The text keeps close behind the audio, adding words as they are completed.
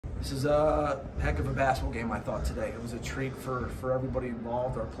This is a heck of a basketball game, I thought, today. It was a treat for everybody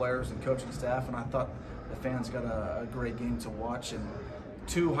involved, our players and coaching staff, and I thought the fans got a great game to watch. And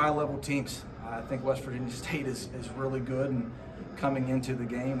two high-level teams. I think West Virginia State is really good, and coming into the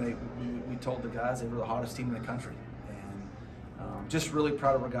game, we told the guys they were the hottest team in the country. And just really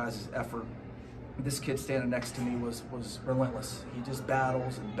proud of our guys' effort. This kid standing next to me was relentless. He just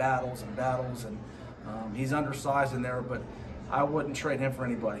battles and battles and battles, and he's undersized in there, but I wouldn't trade him for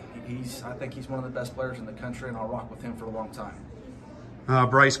anybody. I think he's one of the best players in the country, and I'll rock with him for a long time.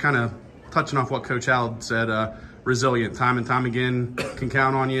 Bryce, kind of touching off what Coach Howlett said, resilient, time and time again, can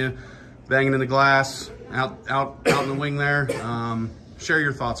count on you, banging in the glass, out in the wing there. Share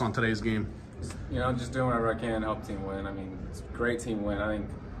your thoughts on today's game. You know, just doing whatever I can to help the team win. I mean, it's a great team win. I think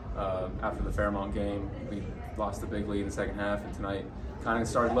after the Fairmont game, we lost the big lead in the second half, and tonight kind of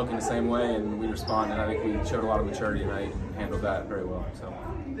started looking the same way, and we responded. I think we showed a lot of maturity tonight and handled that very well. So,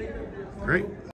 great.